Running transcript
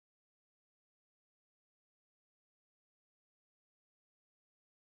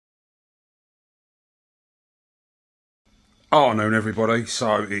Afternoon everybody,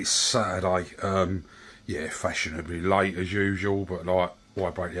 so it's Saturday, yeah, fashionably late as usual, but like, why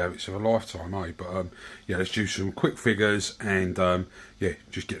break the habits of a lifetime, eh? But yeah, let's do some quick figures and yeah,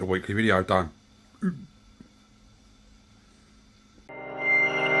 just get the weekly video done.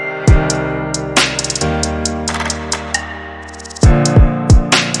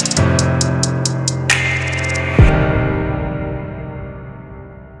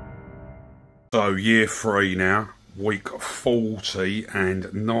 So year 3 now, week 40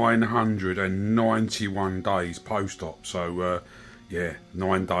 and 991 days post-op. So yeah,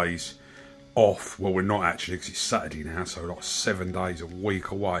 9 days off. Well, we're not actually, because it's Saturday now, so like 7 days, a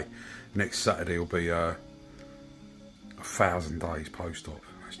week away. Next Saturday will be 1,000 days post-op.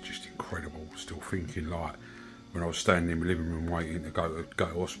 That's just incredible. Still thinking like when I was standing in my living room waiting to go to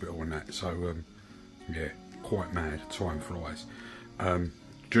hospital and that. So yeah, quite mad. Time flies.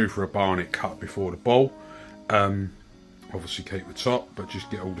 Due for a barnet cut before the ball. Obviously keep the top, but just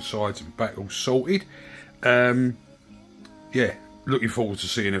get all the sides and back all sorted. Yeah, looking forward to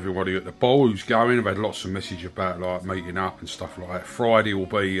seeing everybody at the ball who's going. I've had lots of messages about like meeting up and stuff like that. Friday will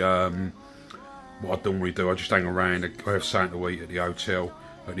be what I normally do. I just hang around, I have something to eat at the hotel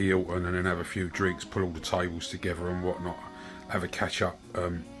at the Hilton, and then have a few drinks, pull all the tables together and whatnot, have a catch up.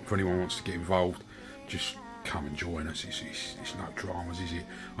 If anyone wants to get involved, just come and join us. It's no dramas, is it?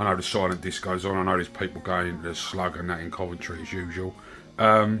 I know the silent disc goes on. I know there's people going into the Slug and that in Coventry as usual.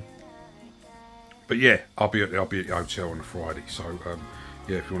 But yeah, I'll be at the hotel on a Friday. So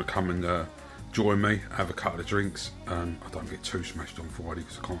yeah, if you want to come and join me, have a couple of drinks. I don't get too smashed on Friday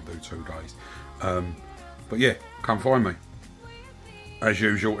because I can't do 2 days. But yeah, come find me. As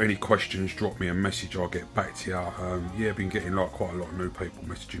usual, any questions, drop me a message. I'll get back to you. Yeah, I've been getting like quite a lot of new people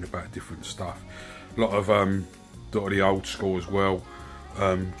messaging about different stuff. A lot of the old school as well,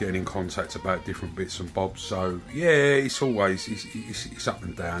 getting in contact about different bits and bobs. So yeah, it's always it's up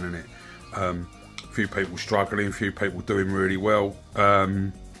and down, isn't it? A few people struggling, a few people doing really well.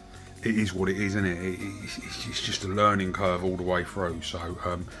 It is what it is, isn't it? It's just a learning curve all the way through. So,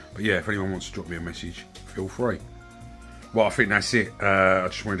 but yeah, if anyone wants to drop me a message, feel free. Well, I think that's it. I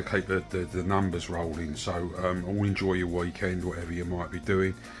just wanted to keep the numbers rolling. So all enjoy your weekend, whatever you might be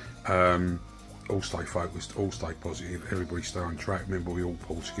doing. All stay focused, all stay positive, everybody stay on track. Remember, we all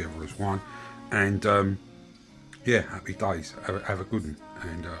pull together as one. And yeah, happy days. Have a good one,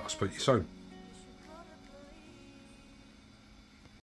 and I'll speak to you soon.